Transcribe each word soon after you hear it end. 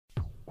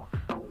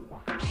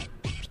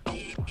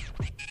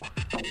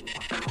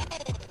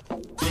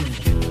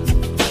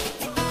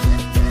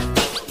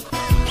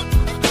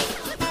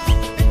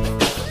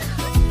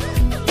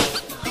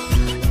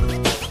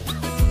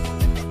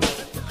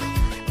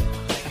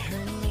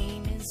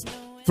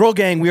Throw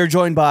Gang, we are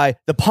joined by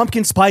the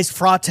Pumpkin Spice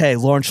Frate,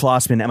 Lauren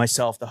Schlossman, and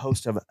myself, the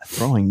host of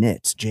Throwing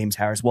Knits, James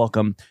Harris.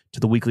 Welcome to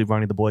the weekly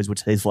Running the Boys, with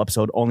today's full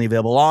episode only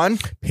available on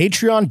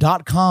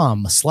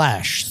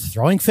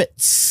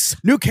patreon.com/throwingfits.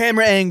 New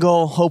camera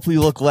angle. Hopefully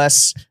you look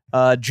less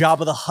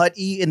Jabba the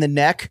Hutt-y in the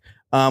neck,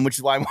 which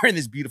is why I'm wearing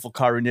this beautiful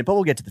Karu knit, but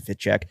we'll get to the fit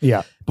check.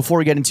 Yeah. Before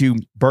we get into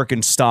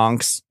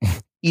Birkenstonks,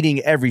 eating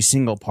every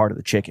single part of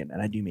the chicken,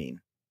 and I do mean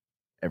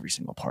every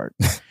single part,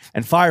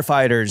 and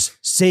firefighters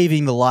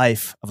saving the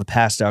life of a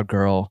passed out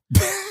girl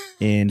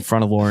in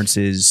front of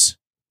Lawrence's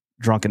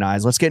drunken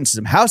eyes. Let's get into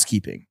some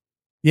housekeeping.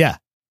 Yeah.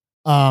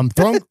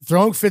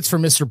 Throwing Fits for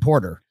Mr.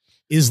 Porter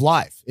is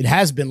live. It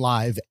has been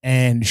live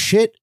and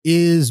shit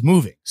is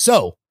moving.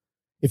 So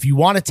if you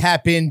want to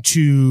tap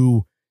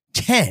into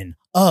 10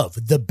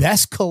 of the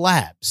best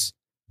collabs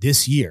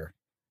this year,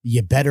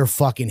 you better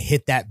fucking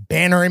hit that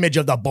banner image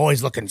of the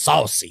boys looking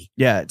saucy.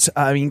 Yeah,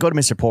 I mean, go to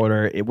Mr.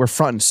 Porter. We're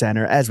front and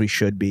center, as we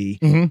should be.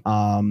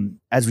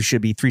 As we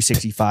should be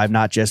 365,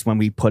 not just when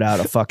we put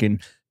out a fucking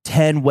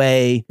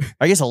 10-way,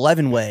 I guess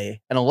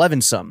 11-way, and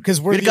 11-some.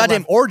 Because we're the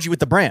goddamn orgy with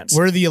the brands.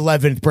 We're the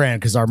 11th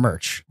brand because our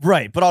merch.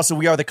 Right, but also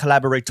we are the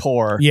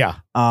collaborator. Yeah.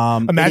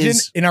 Imagine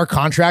in our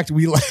contract,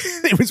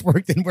 it was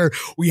worked in where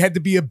we had to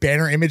be a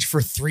banner image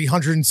for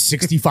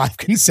 365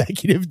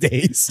 consecutive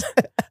days.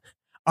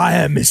 I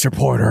am Mr.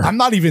 Porter. I'm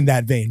not even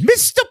that vain.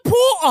 Mr.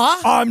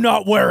 Porter! I'm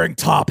not wearing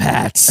top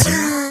hats.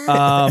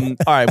 All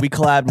right, we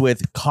collabed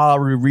with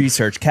Karu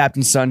Research,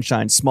 Captain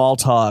Sunshine, Small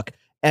Talk,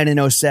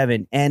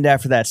 NN07, and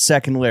after that,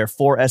 Second Layer,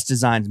 4S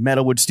Designs,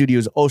 Metalwood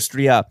Studios,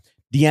 Austria,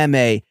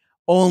 DMA,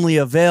 only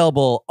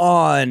available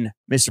on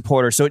Mr.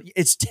 Porter. So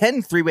it's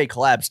 10 three-way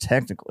collabs,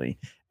 technically.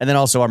 And then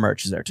also our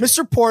merch is there, too.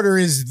 Mr. Porter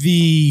is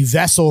the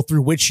vessel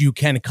through which you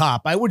can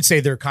cop. I would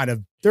say they're a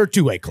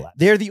two-way collab.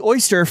 They're the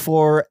oyster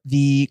for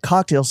the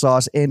cocktail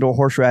sauce and or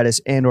horseradish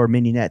and or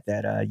mignonette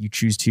that you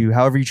choose to,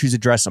 however you choose to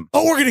dress them.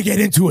 Oh, we're going to get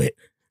into it.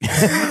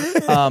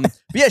 But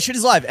yeah, shit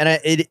is live.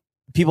 And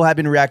people have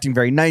been reacting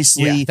very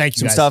nicely. Yeah, thank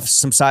you, guys.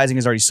 Some sizing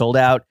is already sold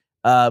out.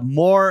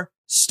 More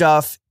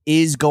stuff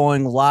is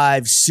going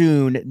live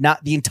soon.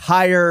 Not the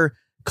entire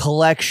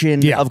collection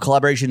of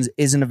collaborations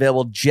isn't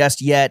available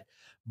just yet,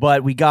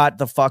 but we got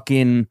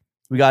the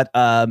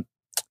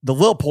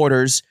Lil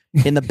Porters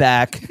in the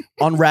back,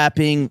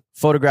 unwrapping,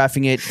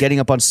 photographing it, getting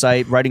up on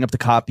site, writing up the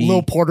copy.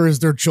 Lil Porter is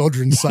their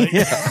children's site.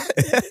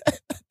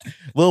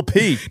 Lil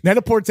P.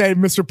 Net-a-Porter,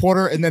 Mr.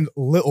 Porter, and then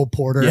Little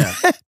Porter. Yeah.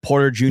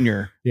 Porter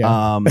Jr.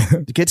 Yeah.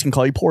 The kids can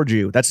call you Poor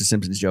Jew. That's a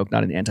Simpsons joke,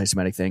 not an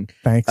anti-Semitic thing.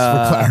 Thanks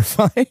for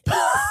clarifying.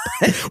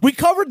 We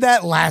covered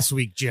that last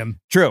week,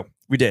 Jim. True.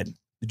 We did.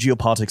 The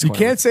geopolitics You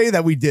corner. can't say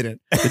that we didn't.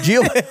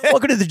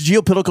 Welcome to the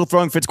geopolitical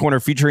Throwing Fits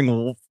corner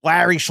featuring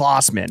Larry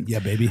Schlossman. Yeah,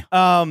 baby.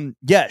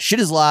 Yeah, shit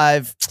is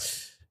live.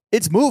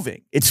 It's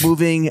moving.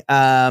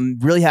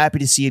 Really happy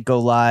to see it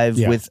go live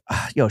with,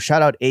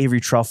 shout out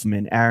Avery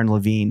Truffleman, Aaron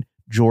Levine,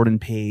 Jordan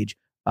Page,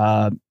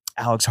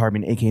 Alex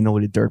Hardman, aka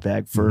Nobody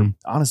Dirtbag, for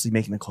honestly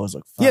making the clothes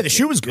look the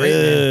shoe was great.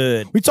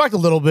 Good. Man. We talked a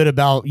little bit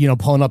about,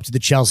 pulling up to the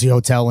Chelsea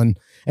Hotel and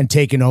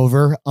taking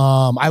over.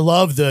 I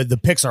love the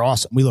pics are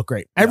awesome. We look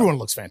great. Everyone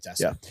looks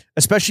fantastic. Yeah.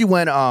 Especially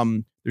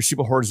when they're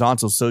super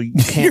horizontal, so you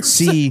can't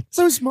see.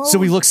 So small. So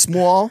we look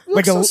small.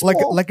 Like a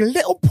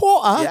little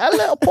Porter. Yeah, a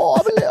little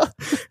Porter.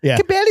 Yeah.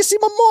 Can barely see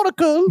my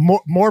monocle.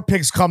 More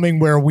pics coming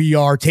where we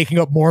are taking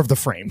up more of the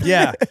frame.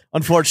 Yeah.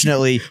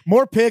 Unfortunately.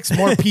 More pics,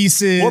 more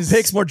pieces. More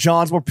pics, more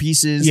Johns, more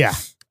pieces. Yeah.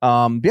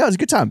 Yeah, it was a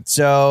good time.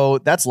 So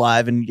that's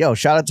live. And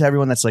shout out to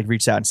everyone that's like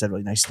reached out and said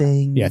really nice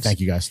things. Yeah, thank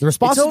you guys. The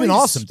response has been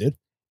awesome, dude.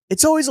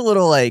 It's always a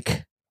little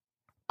like,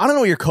 I don't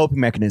know what your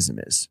coping mechanism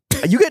is.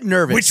 You get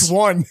nervous. Which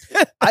one?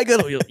 I get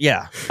a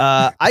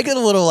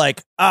little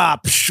like,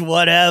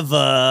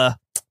 whatever.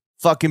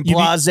 Fucking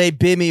blase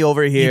bimmy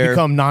over here. You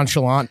become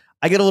nonchalant.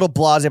 I get a little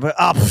blase, but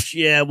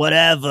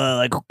whatever.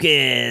 Like, who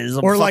cares?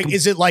 Or like,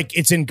 is it like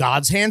it's in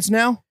God's hands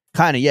now?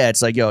 Kind of, yeah.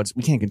 It's like,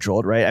 we can't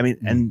control it, right? I mean,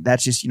 and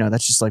that's just,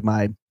 that's just like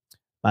my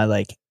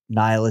like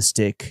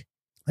nihilistic,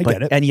 I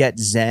get it, and yet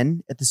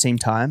zen at the same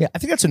time. Yeah, I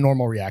think that's a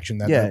normal reaction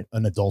that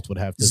an adult would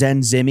have to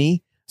zen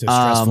zimmy to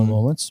stressful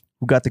moments.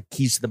 Who got the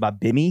keys to the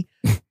bimmy?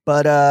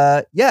 But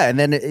and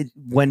then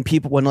when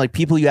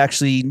people you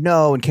actually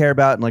know and care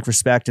about and like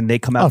respect, and they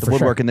come out the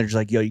woodwork and they're just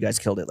like, yo, you guys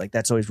killed it. Like,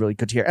 that's always really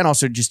good to hear. And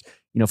also just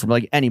from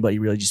like anybody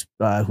really just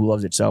who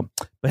loves it. So,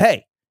 but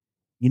hey,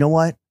 you know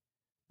what?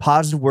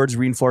 Positive words of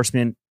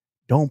reinforcement.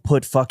 Don't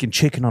put fucking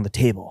chicken on the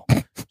table.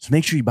 So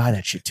make sure you buy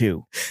that shit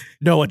too.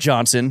 Noah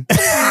Johnson.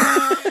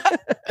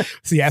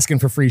 Is he asking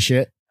for free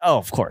shit? Oh,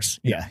 of course.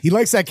 Yeah. He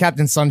likes that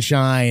Captain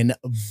Sunshine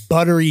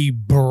buttery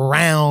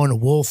brown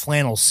wool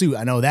flannel suit.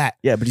 I know that.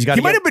 Yeah, but he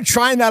might have been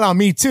trying that on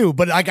me too,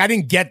 but like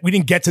we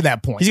didn't get to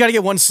that point. He's got to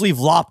get one sleeve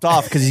lopped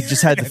off because he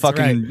just had the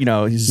fucking,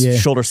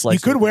 his shoulder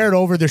sliced. You could wear it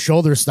over the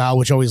shoulder style,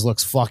 which always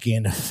looks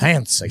fucking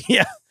fancy.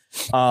 Yeah.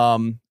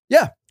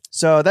 Yeah.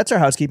 So that's our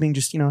housekeeping.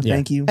 Just,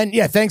 thank you. And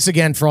thanks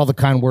again for all the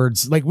kind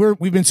words. Like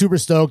we've been super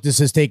stoked. This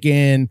has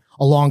taken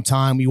a long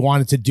time. We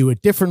wanted to do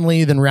it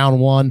differently than round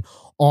one.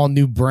 All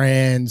new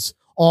brands,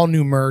 all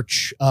new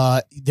merch.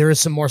 There is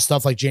some more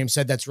stuff, like James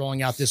said, that's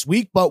rolling out this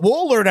week, but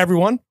we'll alert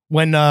everyone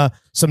when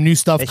some new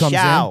stuff comes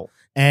in.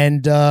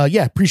 And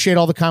yeah, appreciate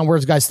all the kind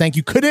words, guys. Thank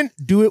you. Couldn't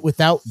do it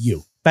without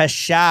you.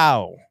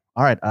 All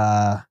right.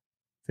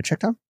 For check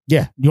time?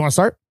 Yeah. You want to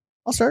start?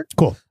 I'll start.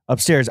 Cool.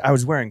 Upstairs, I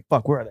was wearing,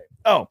 where are they?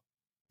 Oh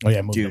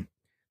yeah, dude.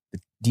 The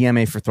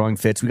DMA for throwing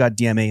fits. We got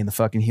DMA in the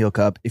fucking heel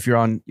cup. If you're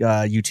on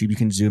YouTube, you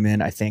can zoom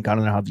in, I think. I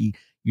don't know how the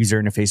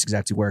user interface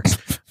exactly works.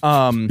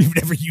 You've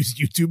never used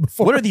YouTube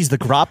before. What are these? The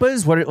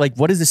grappas?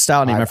 What is the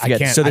style name? I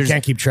forget. I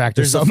can't keep track.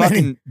 There's the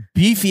fucking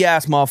beefy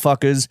ass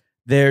motherfuckers.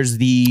 There's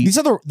these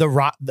are the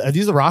Roca? I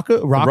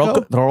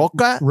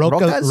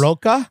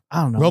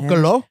don't know.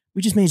 Rocalo?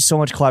 We just made so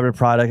much collaborative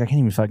product. I can't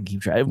even fucking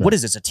keep track. No. What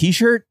is this? A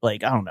t-shirt?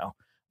 Like, I don't know.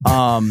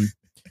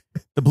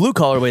 The blue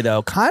colorway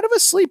though, kind of a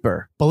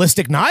sleeper.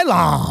 Ballistic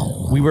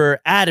nylon. We were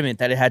adamant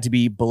that it had to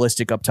be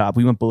ballistic up top.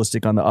 We went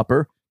ballistic on the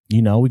upper.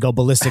 You know, we go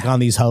ballistic on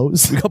these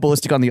hoes. We go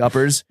ballistic on the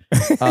uppers.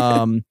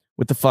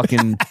 With the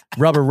fucking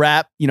rubber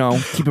wrap, you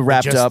know, keep it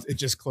wrapped up. It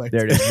just clicked.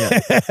 There it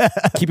is. Yeah.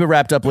 Keep it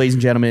wrapped up, ladies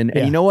and gentlemen.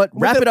 And you know what?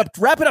 Wrap it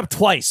up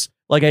twice,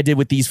 like I did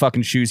with these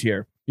fucking shoes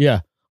here. Yeah.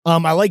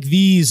 I like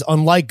these,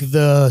 unlike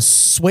the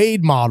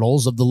suede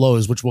models of the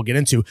Lowe's, which we'll get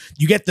into.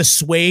 You get the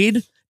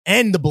suede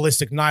and the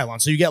ballistic nylon.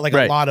 So you get like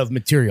a lot of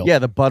material. Yeah,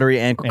 the buttery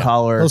ankle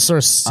collar. Those are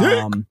sick.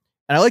 And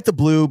I like the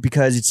blue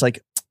because it's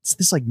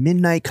this like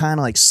midnight kind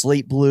of like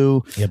slate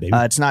blue. Yeah, baby.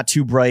 It's not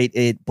too bright.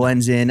 It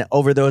blends in.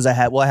 Over those I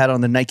had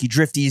on the Nike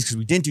Drifties because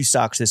we didn't do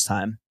socks this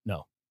time.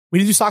 No. We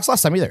didn't do socks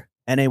last time either.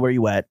 NA, where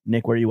you at?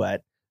 Nick, where you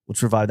at?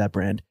 Let's revive that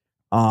brand.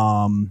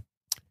 Then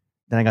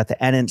I got the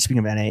NN,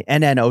 speaking of NA,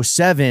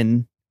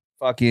 NN07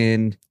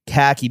 fucking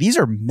khaki. These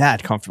are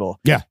mad comfortable.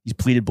 Yeah. These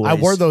pleated boys. I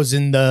wore those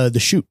in the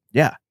shoot.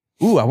 Yeah.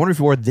 Ooh, I wonder if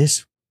you wore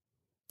this.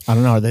 I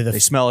don't know. Are they They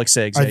smell like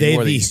cigs. Are they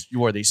You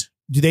wore these.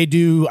 Do they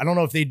do, I don't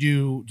know if they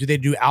do they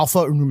do alpha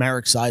or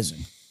numeric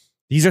sizing?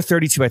 These are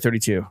 32 by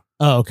 32.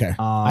 Oh, okay.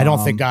 I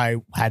don't think I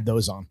had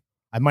those on.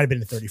 I might have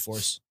been in the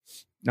 34s.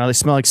 No, they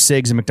smell like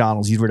cigs and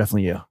McDonald's. These were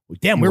definitely you.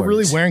 Damn, we're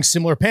really wearing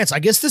similar pants. I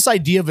guess this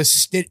idea of a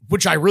stitch,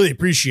 which I really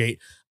appreciate,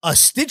 a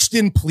stitched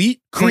in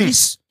pleat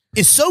crease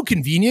is so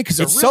convenient because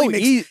it's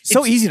really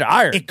so easy to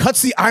iron. It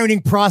cuts the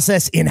ironing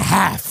process in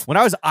half. When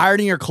I was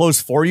ironing your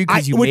clothes for you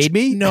because you made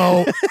me?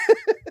 No.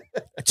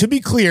 To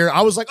be clear,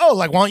 I was like, oh,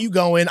 like, why don't you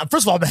go in?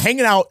 First of all, I've been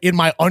hanging out in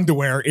my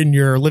underwear in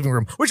your living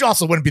room, which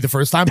also wouldn't be the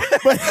first time.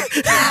 But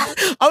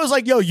I was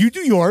like, yo, you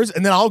do yours,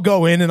 and then I'll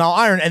go in and I'll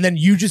iron. And then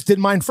you just did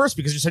mine first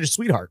because you're such a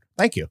sweetheart.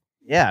 Thank you.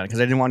 Yeah, because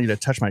I didn't want you to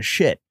touch my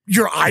shit.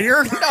 Your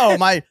iron? No,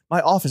 my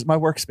office, my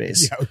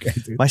workspace. Yeah, okay,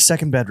 dude. My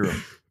second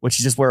bedroom, which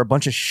is just where a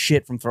bunch of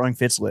shit from Throwing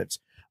Fits lives.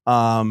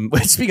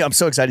 Speaking, I'm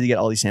so excited to get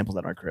all these samples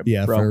at our crib.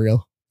 Yeah, bro. For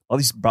real. All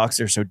these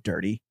boxes are so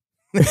dirty.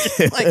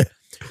 Like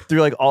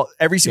through like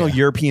every single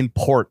European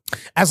port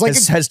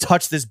has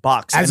touched this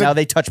box, and now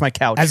they touch my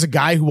couch. As a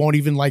guy who won't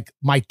even like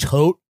my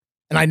tote,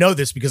 and I know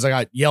this because I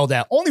got yelled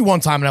at only one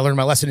time, and I learned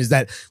my lesson is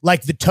that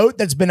like the tote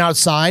that's been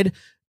outside,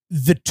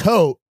 the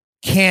tote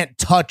can't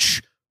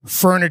touch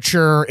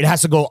furniture. It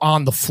has to go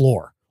on the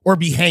floor or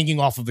be hanging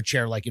off of a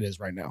chair like it is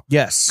right now.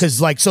 Yes,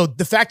 because like so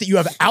the fact that you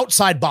have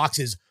outside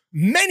boxes.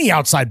 Many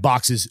outside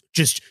boxes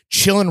just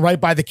chilling right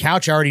by the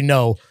couch. I already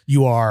know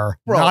you are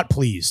not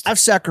pleased. I've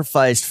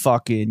sacrificed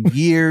fucking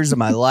years of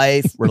my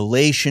life,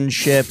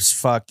 relationships,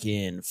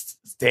 fucking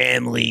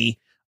family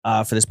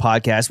for this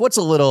podcast. What's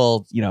a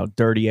little,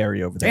 dirty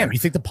area over there? Damn, you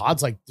think the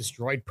pod's like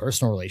destroyed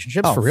personal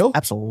relationships for real?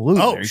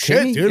 Absolutely. Oh,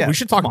 shit, dude. Yeah. We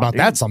should talk about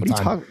that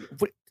sometime.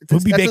 We'll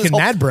be making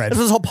mad bread. That's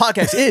what this whole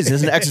podcast is.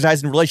 It's an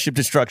exercise in relationship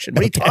destruction.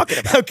 What are you talking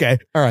about? Okay.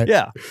 All right.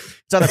 Yeah.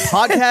 It's either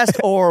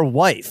podcast or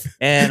wife.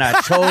 And I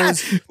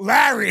chose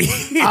Larry.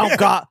 I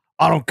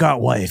don't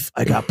got wife.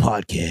 I got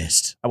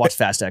podcast. I watched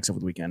Fast X over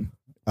the weekend.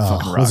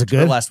 Was it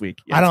good? Last week.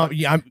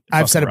 Yeah,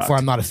 I've said it before.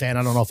 I'm not a fan.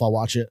 I don't know if I'll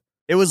watch it.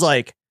 It was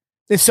like,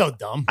 it's so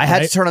dumb. I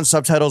had to turn on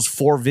subtitles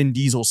for Vin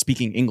Diesel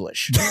speaking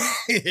English.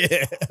 Okay.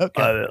 We're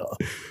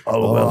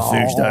gonna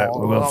finish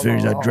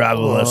that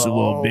driver lesson,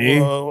 little B.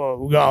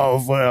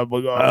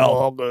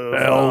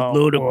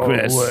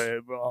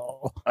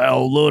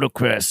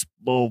 Ludicrous,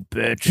 bull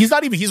bitch. He's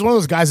one of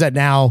those guys that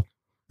now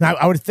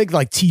I would think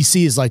like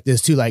TC is like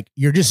this too. Like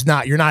you're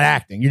not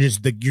acting. You're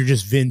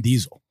just Vin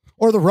Diesel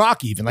or The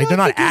Rock even. Like they're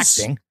not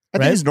acting. I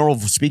think his normal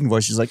speaking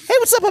voice is like, hey,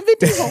 what's up? I'm Vin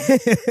Diesel.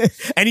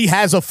 And he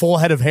has a full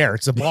head of hair.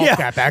 It's a ball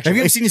cap, actually. Have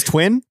you ever seen his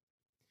twin?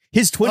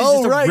 His twin is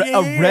just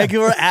a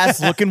regular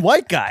ass looking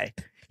white guy.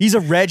 He's a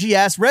Reggie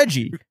ass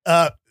Reggie.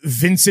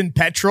 Vincent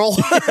Petrol.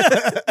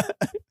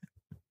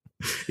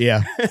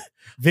 Yeah.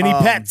 Vinny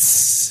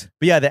Pets.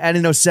 But yeah, the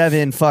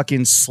NN07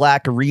 fucking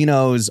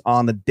slackerinos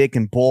on the dick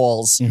and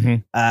balls.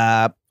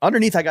 Mm-hmm.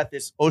 Underneath, I got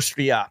this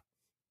Austria.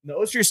 The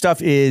Austria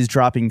stuff is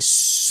dropping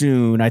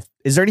soon.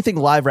 Is there anything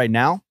live right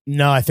now?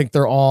 No, I think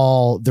they're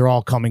all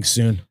coming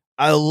soon.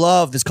 I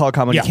love this color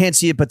combo. You can't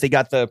see it, but they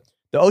got the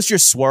The Oster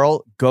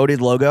Swirl,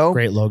 goated logo.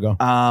 Great logo.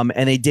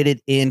 And they did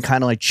it in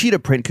kind of like cheetah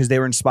print because they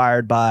were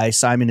inspired by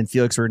Simon and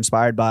Felix were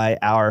inspired by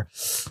our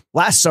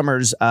last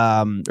summer's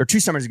or 2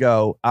 summers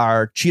ago,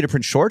 our cheetah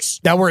print shorts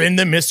that were in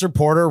the Mr.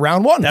 Porter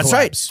round 1. That's collabs.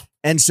 right.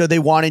 And so they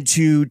wanted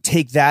to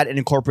take that and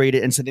incorporate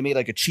it. And so they made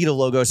like a cheetah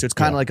logo. So it's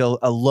kind of like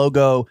a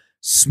logo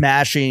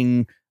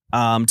smashing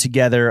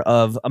together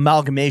of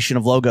amalgamation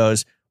of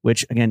logos,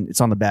 which again, it's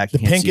on the back. The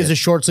pink is a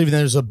short sleeve, and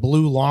there's a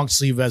blue long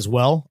sleeve as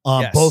well.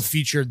 Yes. Both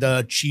featured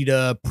the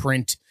cheetah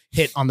print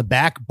hit on the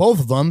back.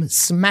 Both of them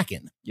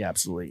smacking. Yeah,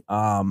 absolutely.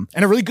 And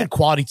a really good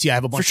quality tee. I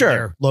have a bunch of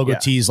their logo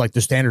tees, like the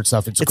standard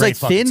stuff. It's like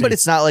thin, but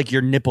it's not like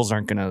your nipples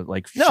aren't gonna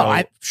like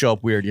show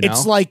up weird. You know,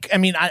 it's like, I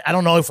mean, I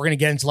don't know if we're gonna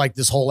get into like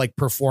this whole like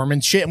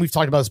performance shit, and we've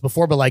talked about this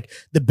before, but like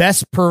the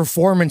best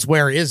performance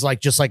wear is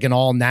like just like an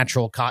all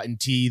natural cotton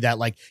tee that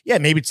like, yeah,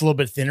 maybe it's a little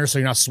bit thinner, so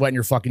you're not sweating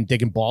your fucking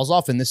dick and balls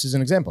off. And this is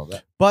an example of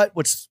that. But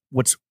what's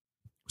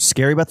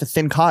scary about the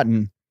thin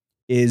cotton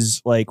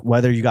is like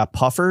whether you got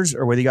puffers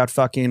or whether you got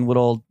fucking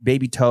little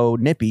baby toe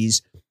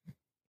nippies.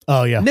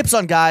 Oh yeah. Nips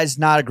on guys,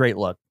 not a great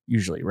look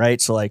usually,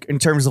 right? So like in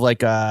terms of like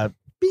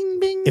bing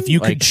bing. If you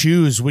could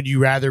choose, would you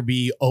rather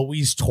be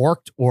always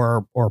torqued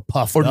or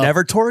puffed or up?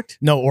 never torqued?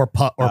 No, or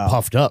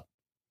puffed up.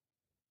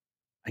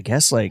 I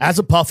guess like as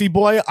a puffy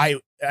boy,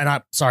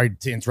 I'm sorry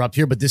to interrupt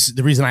here, but this is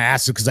the reason I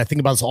asked it because I think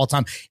about this all the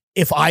time.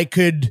 If I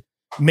could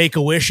make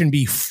a wish and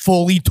be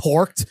fully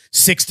torqued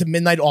 6 to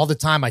midnight all the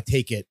time, I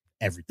take it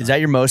every time. Is that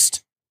your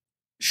most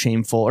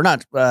shameful or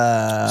not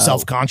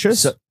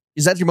self-conscious?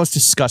 Is that your most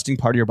disgusting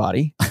part of your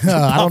body?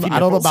 I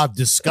don't know about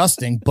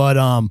disgusting, but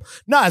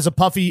no, as a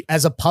puffy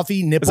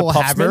nipple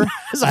haver,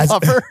 as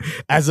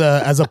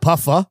a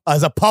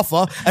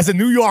puffer, as a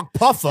New York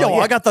puffer. Yo,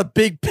 I got the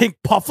big pink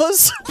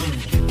puffers.